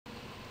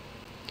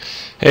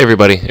Hey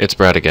everybody, it's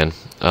Brad again.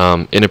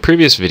 In a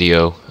previous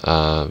video,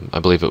 I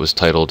believe it was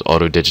titled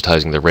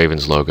Autodigitizing the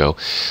Ravens logo,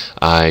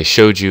 I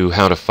showed you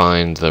how to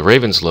find the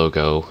Ravens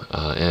logo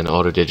and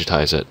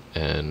auto-digitize it,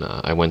 and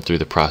I went through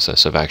the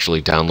process of actually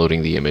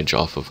downloading the image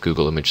off of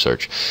Google Image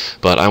Search.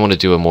 But I want to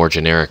do a more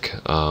generic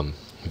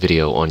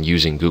video on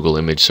using Google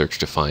Image Search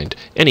to find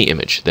any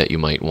image that you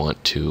might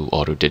want to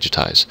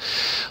auto-digitize.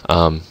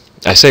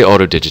 I say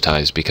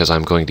auto-digitize because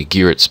I'm going to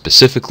gear it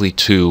specifically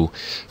to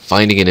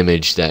finding an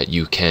image that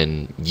you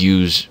can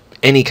use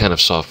any kind of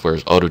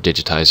software's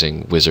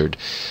auto-digitizing wizard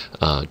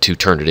to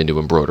turn it into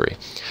embroidery.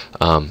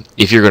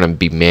 If you're going to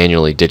be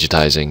manually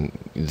digitizing,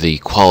 the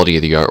quality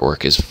of the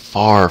artwork is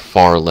far,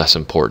 far less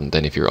important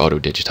than if you're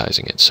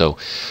auto-digitizing it. So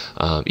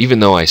even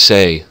though I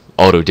say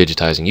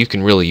auto-digitizing, you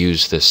can really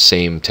use this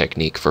same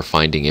technique for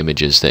finding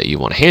images that you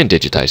want to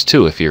hand-digitize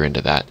too if you're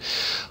into that.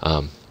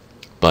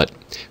 But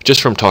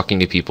just from talking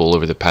to people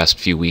over the past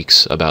few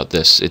weeks about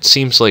this, it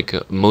seems like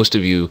most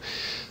of you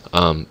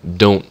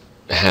don't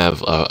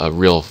have a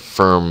real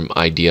firm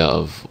idea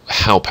of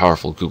how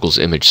powerful Google's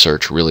image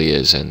search really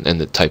is and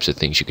the types of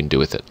things you can do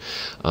with it.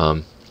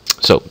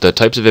 So the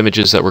types of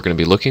images that we're going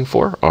to be looking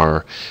for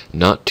are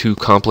not too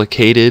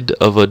complicated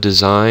of a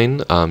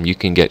design. You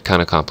can get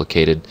kind of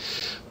complicated,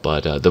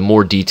 but the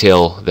more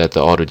detail that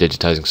the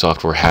auto-digitizing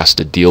software has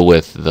to deal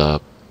with,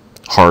 the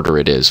harder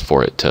it is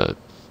for it to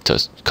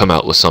come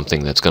out with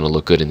something that's going to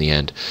look good in the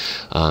end.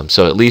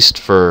 So at least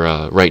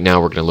for right now,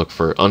 we're going to look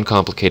for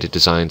uncomplicated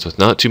designs with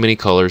not too many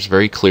colors,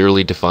 very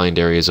clearly defined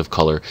areas of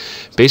color,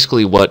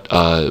 basically what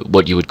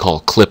you would call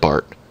clip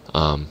art.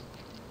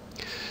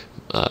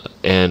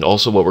 And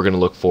also what we're going to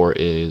look for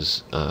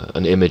is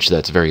an image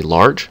that's very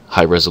large,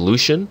 high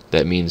resolution.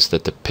 That means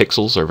that the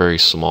pixels are very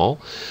small.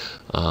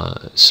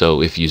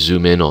 So if you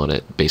zoom in on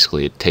it,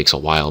 basically it takes a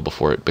while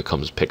before it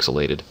becomes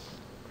pixelated.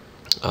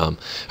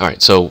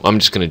 Alright, so I'm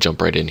just going to jump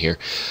right in here.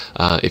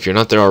 If you're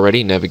not there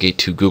already, navigate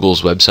to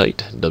Google's website,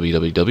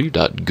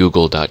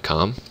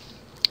 www.google.com,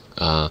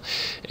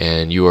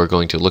 and you are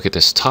going to look at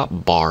this top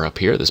bar up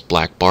here, this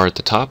black bar at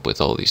the top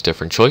with all these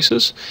different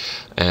choices.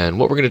 And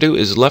what we're going to do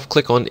is left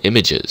click on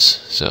images.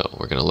 So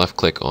we're going to left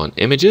click on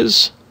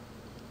images.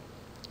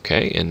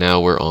 Okay, and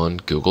now we're on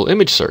Google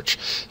Image Search.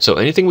 So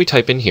anything we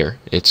type in here,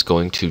 it's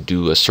going to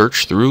do a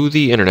search through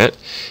the internet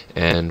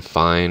and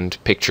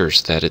find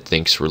pictures that it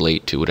thinks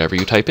relate to whatever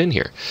you type in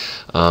here.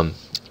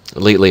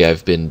 Lately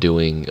I've been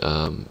doing,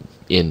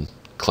 in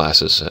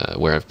classes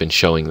where I've been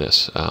showing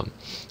this,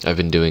 I've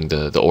been doing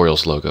the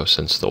Orioles logo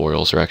since the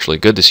Orioles are actually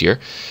good this year.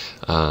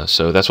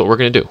 So that's what we're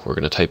going to do. We're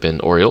going to type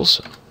in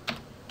Orioles.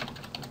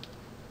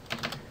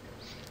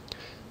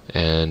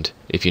 And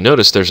if you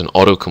notice, there's an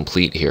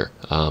autocomplete here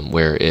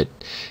where it,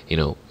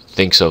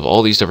 thinks of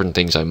all these different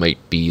things I might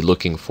be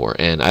looking for,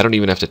 and I don't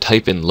even have to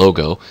type in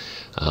logo.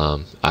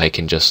 I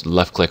can just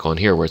left click on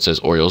here where it says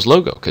Orioles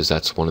logo, because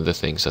that's one of the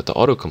things that the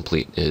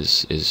autocomplete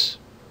is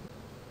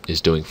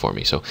doing for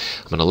me. So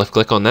I'm going to left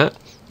click on that,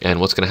 and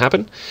what's going to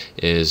happen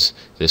is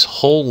this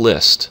whole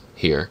list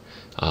here,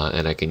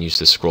 and I can use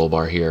the scroll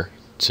bar here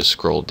to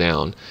scroll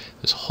down,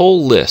 this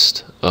whole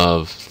list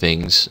of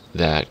things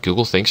that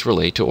Google thinks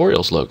relate to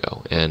Orioles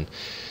logo, and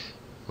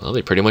well,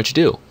 they pretty much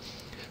do.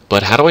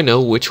 But how do I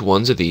know which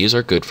ones of these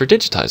are good for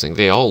digitizing?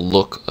 They all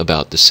look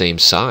about the same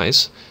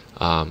size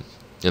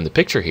in the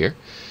picture here.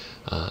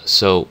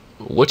 So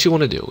what you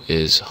want to do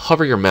is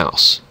hover your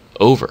mouse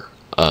over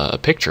a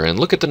picture and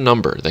look at the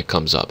number that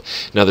comes up.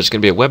 Now there's going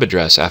to be a web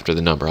address after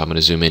the number. I'm going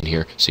to zoom in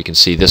here so you can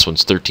see this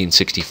one's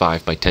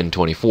 1365 by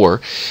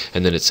 1024,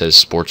 and then it says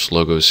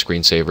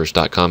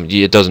sportslogoscreensavers.com.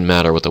 It doesn't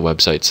matter what the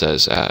website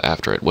says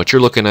after it. What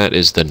you're looking at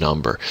is the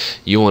number.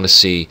 You want to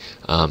see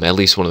at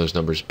least one of those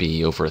numbers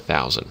be over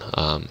 1,000.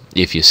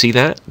 If you see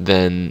that,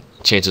 then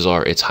chances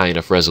are it's high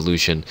enough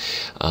resolution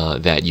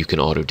that you can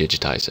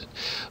auto-digitize it.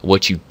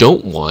 What you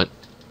don't want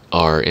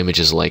are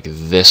images like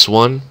this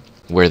one,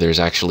 where there's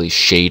actually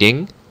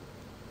shading.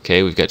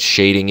 Okay, we've got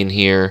shading in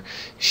here,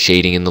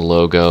 shading in the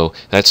logo.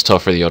 That's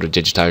tough for the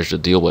auto-digitizer to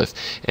deal with.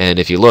 And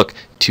if you look,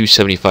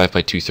 275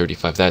 by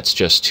 235, that's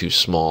just too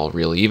small,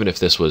 really. Even if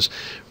this was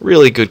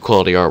really good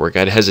quality artwork,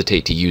 I'd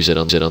hesitate to use it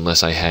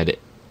unless I had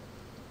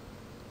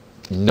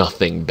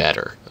nothing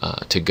better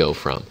to go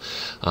from.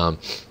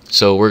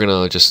 So we're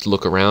going to just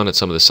look around at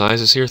some of the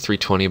sizes here.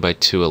 320 by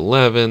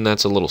 211,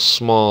 that's a little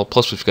small.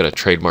 Plus we've got a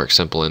trademark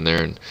symbol in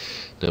there, and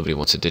nobody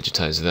wants to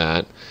digitize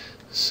that.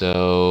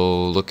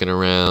 So looking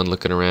around,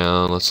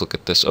 let's look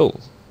at this. Oh,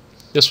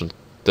 this one,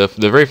 the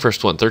very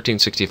first one,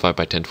 1365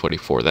 by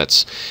 1024.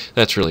 That's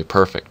really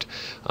perfect.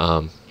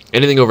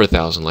 Anything over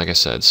 1,000, like I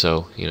said.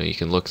 So you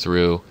can look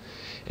through,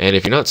 and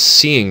if you're not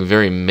seeing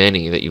very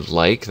many that you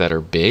like that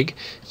are big,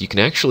 you can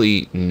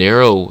actually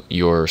narrow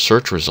your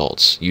search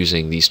results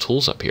using these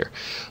tools up here.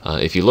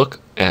 If you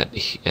look at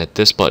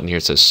this button here,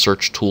 it says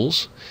Search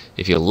Tools.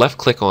 If you left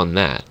click on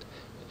that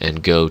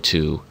and go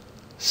to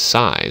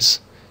Size,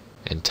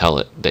 and tell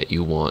it that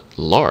you want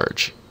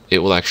large, it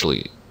will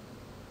actually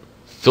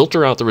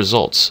filter out the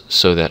results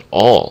so that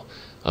all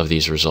of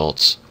these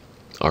results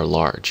are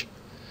large.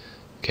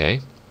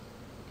 Okay?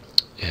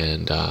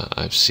 and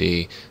I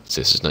see this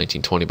is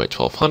 1920 by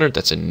 1200.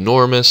 That's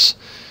enormous.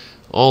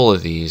 All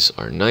of these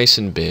are nice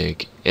and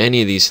big.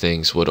 Any of these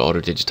things would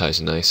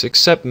auto-digitize nice,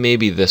 except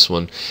maybe this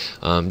one,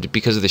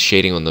 because of the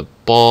shading on the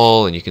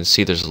ball, and you can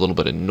see there's a little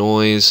bit of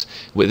noise.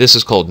 This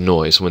is called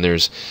noise, when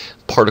there's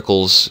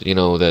particles, you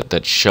know,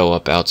 that show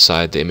up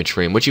outside the image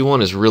frame. What you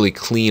want is really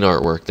clean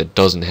artwork that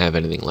doesn't have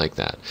anything like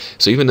that.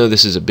 So even though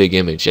this is a big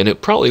image, and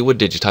it probably would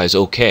digitize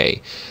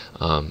okay,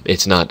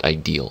 it's not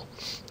ideal.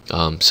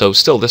 So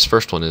still, this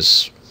first one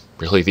is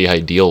really the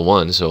ideal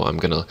one, so I'm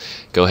going to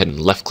go ahead and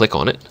left-click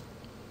on it.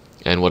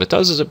 And what it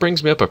does is it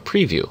brings me up a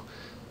preview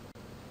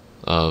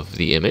of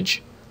the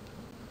image,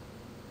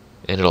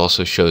 and it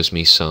also shows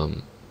me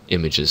some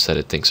images that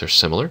it thinks are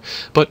similar.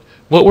 But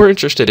what we're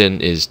interested in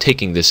is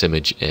taking this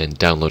image and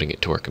downloading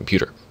it to our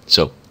computer.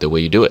 So the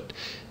way you do it,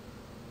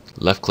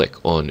 left click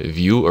on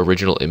View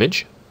Original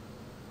Image.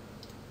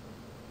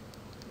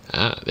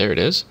 There it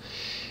is.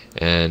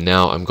 And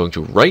now I'm going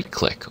to right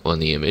click on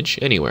the image,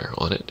 anywhere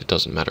on it, it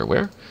doesn't matter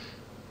where,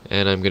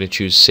 and I'm going to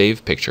choose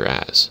Save Picture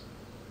As.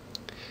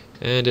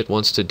 And it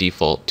wants to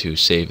default to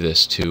save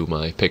this to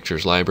my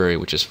pictures library,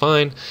 which is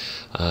fine.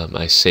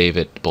 I save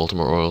it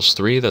Baltimore Orioles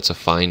 3. That's a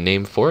fine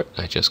name for it.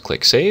 I just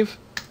click Save,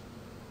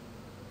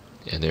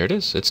 and there it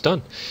is. It's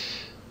done.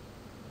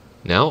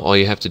 Now all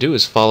you have to do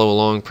is follow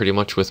along pretty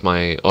much with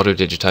my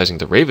auto-digitizing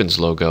the Ravens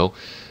logo.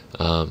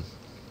 Well,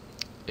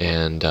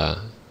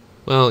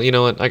 you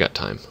know what? I got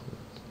time.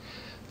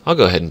 I'll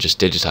go ahead and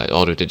just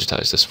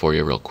auto-digitize this for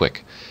you real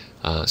quick.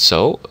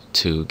 So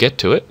to get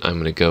to it, I'm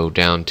going to go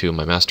down to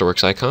my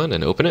Masterworks icon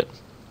and open it.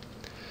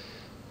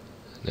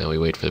 Now we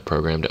wait for the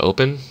program to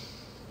open.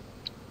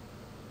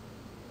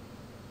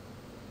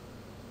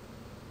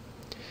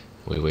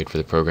 We wait for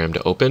the program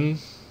to open.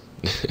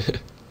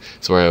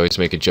 That's where I always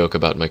make a joke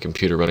about my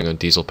computer running on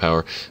diesel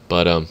power,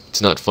 but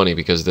it's not funny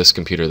because this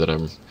computer that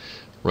I'm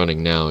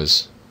running now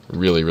is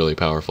really, really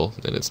powerful,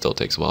 and it still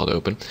takes a while to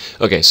open.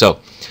 Okay,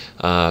 so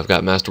I've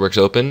got Masterworks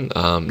open.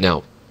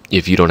 Now,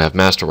 if you don't have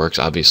Masterworks,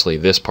 obviously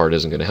this part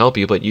isn't going to help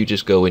you, but you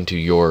just go into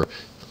your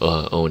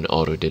own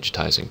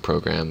auto-digitizing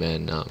program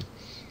and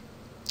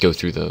go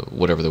through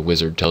whatever the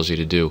wizard tells you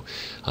to do.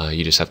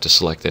 You just have to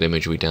select that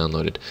image we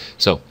downloaded.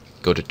 So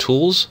go to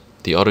Tools.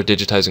 The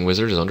auto-digitizing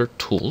wizard is under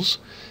Tools.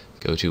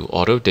 Go to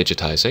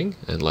Auto-digitizing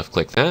and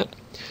left-click that.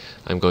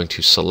 I'm going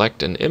to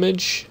select an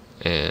image,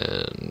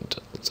 and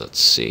let's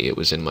see, it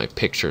was in my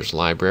pictures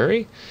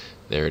library.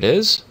 There it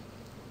is.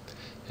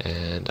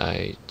 And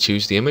I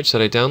choose the image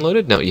that I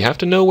downloaded. Now you have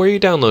to know where you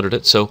downloaded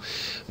it, so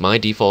my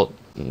default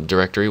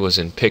directory was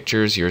in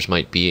pictures. Yours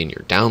might be in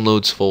your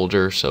downloads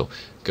folder, so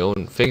go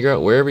and figure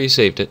out wherever you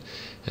saved it,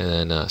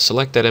 and then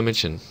select that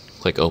image and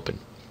click open.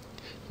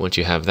 Once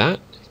you have that,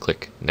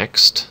 click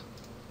next.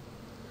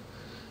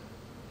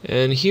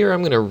 And here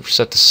I'm going to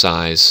set the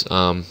size.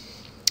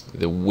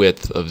 The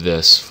width of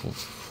this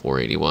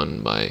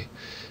 481 by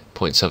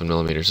 0.7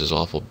 millimeters is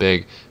awful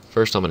big.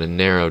 First I'm going to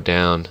narrow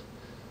down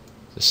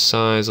the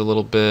size a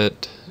little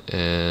bit,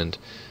 and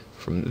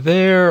from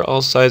there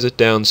I'll size it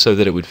down so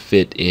that it would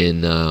fit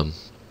in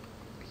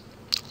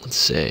let's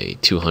say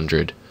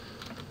 200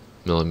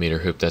 millimeter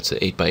hoop. That's an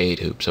 8x8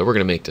 hoop, so we're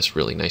going to make this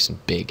really nice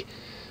and big,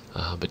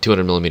 but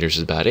 200 millimeters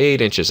is about 8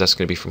 inches. That's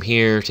going to be from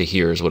here to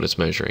here is what it's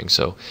measuring.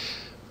 So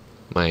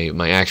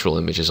my actual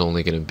image is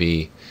only going to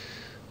be,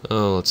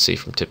 oh, let's see,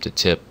 from tip to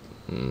tip,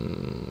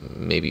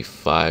 maybe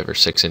 5 or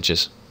 6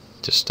 inches,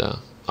 just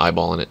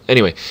eyeballing it.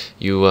 Anyway,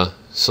 you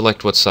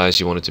select what size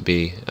you want it to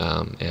be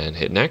and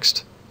hit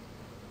next.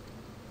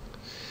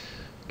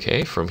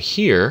 Okay, from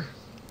here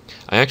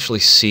I actually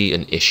see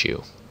an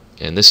issue,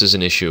 and this is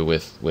an issue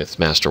with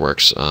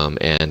Masterworks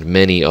and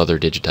many other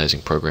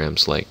digitizing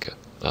programs, like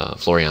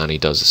Floriani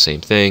does the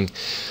same thing,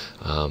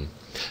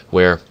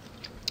 where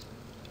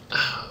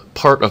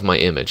part of my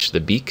image, the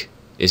beak,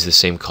 is the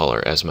same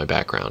color as my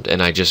background,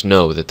 and I just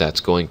know that that's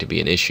going to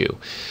be an issue,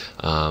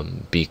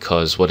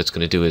 because what it's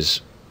going to do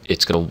is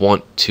it's going to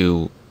want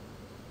to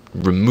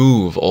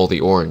remove all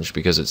the orange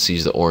because it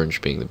sees the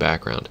orange being the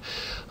background.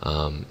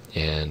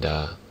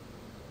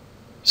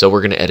 So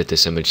we're going to edit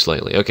this image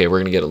slightly. Okay, we're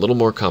going to get a little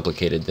more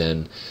complicated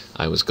than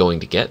I was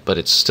going to get, but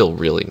it's still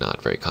really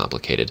not very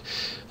complicated.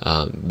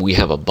 We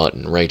have a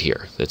button right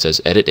here that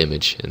says Edit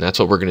Image, and that's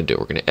what we're going to do.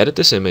 We're going to edit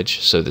this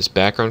image so this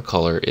background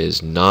color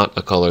is not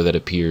a color that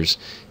appears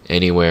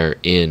anywhere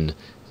in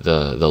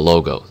the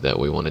logo that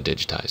we want to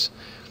digitize.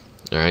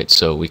 Alright,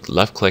 so we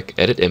left-click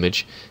Edit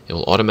Image. It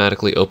will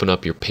automatically open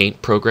up your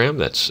Paint program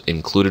that's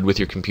included with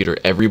your computer.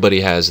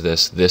 Everybody has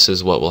this. This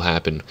is what will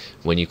happen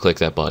when you click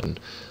that button.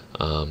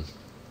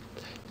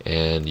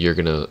 And you're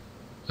going to,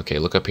 okay,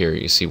 look up here.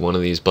 You see one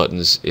of these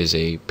buttons is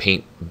a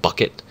paint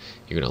bucket.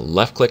 You're going to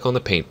left-click on the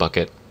paint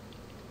bucket,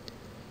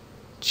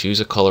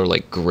 choose a color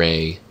like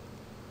gray,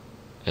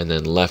 and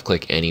then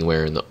left-click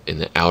anywhere in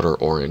the outer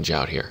orange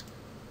out here.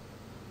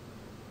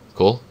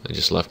 Cool? I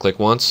just left-click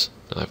once.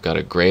 I've got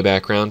a gray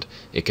background.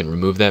 It can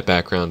remove that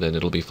background and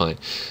it'll be fine.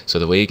 So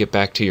the way you get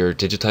back to your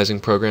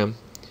digitizing program,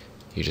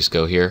 you just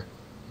go here,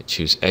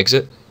 choose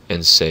Exit,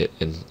 and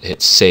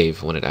hit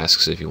save when it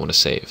asks if you want to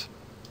save.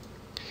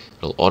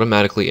 It'll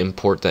automatically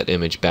import that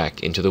image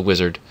back into the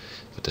wizard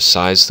with the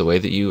size the way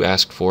that you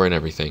asked for and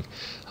everything.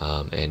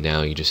 And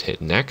now you just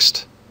hit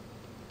next.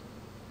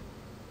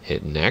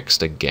 Hit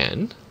next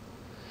again.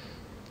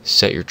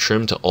 Set your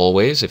trim to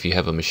always if you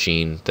have a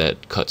machine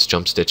that cuts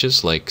jump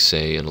stitches, like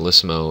say an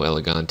Illissimo,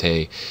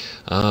 Elegante,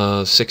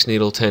 6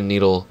 needle, 10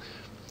 needle,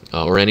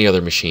 or any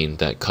other machine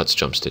that cuts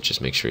jump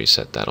stitches. Make sure you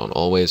set that on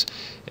always,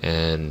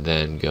 and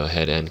then go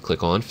ahead and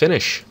click on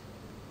finish.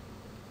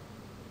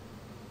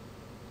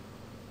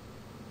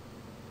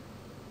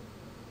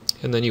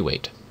 And then you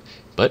wait.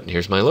 But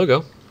here's my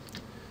logo.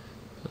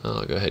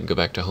 I'll go ahead and go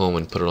back to home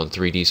and put it on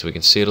 3D so we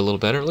can see it a little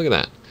better. Look at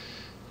that.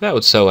 That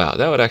would sew out.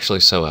 That would actually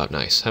sew out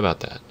nice. How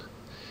about that?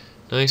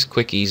 Nice,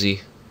 quick,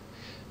 easy.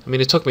 I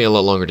mean, it took me a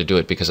lot longer to do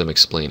it because I'm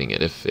explaining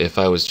it. If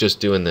I was just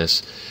doing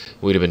this,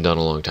 it would have been done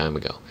a long time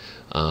ago.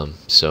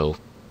 So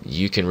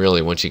you can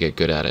really, once you get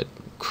good at it,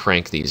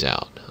 crank these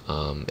out.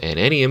 And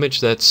any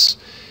image that's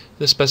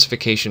the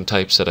specification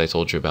types that I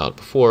told you about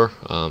before,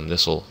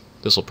 this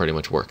will pretty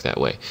much work that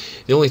way.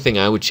 The only thing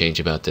I would change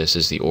about this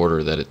is the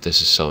order that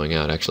this is sewing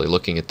out. Actually,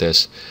 looking at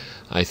this,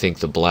 I think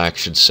the black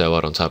should sew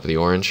out on top of the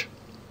orange.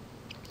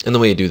 And the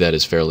way you do that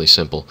is fairly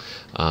simple.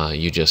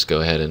 You just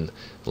go ahead and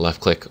left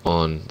click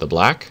on the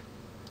black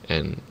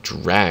and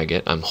drag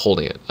it. I'm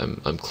holding it.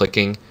 I'm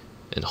clicking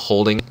and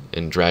holding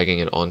and dragging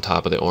it on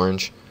top of the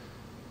orange.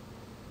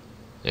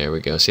 There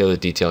we go. See how the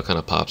detail kind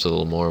of pops a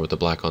little more with the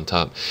black on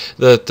top?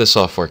 The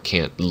software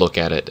can't look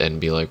at it and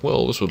be like,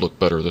 well, this would look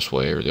better this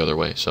way or the other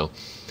way. So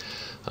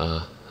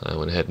I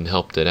went ahead and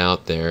helped it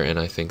out there, and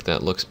I think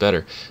that looks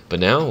better. But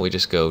now we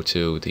just go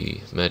to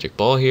the magic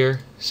ball here,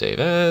 save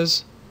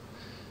as,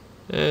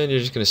 and you're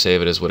just going to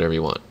save it as whatever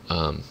you want.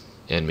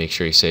 And make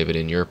sure you save it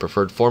in your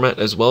preferred format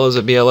as well as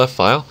a BLF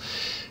file,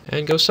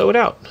 and go sew it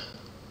out.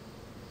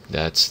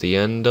 That's the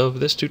end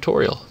of this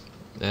tutorial.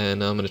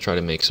 And I'm going to try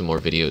to make some more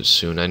videos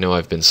soon. I know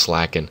I've been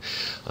slacking,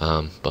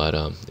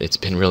 but it's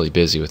been really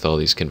busy with all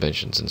these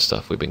conventions and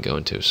stuff we've been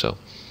going to. So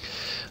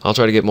I'll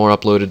try to get more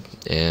uploaded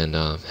and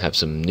have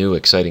some new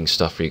exciting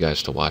stuff for you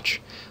guys to watch.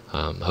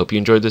 Hope you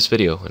enjoyed this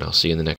video, and I'll see you in the next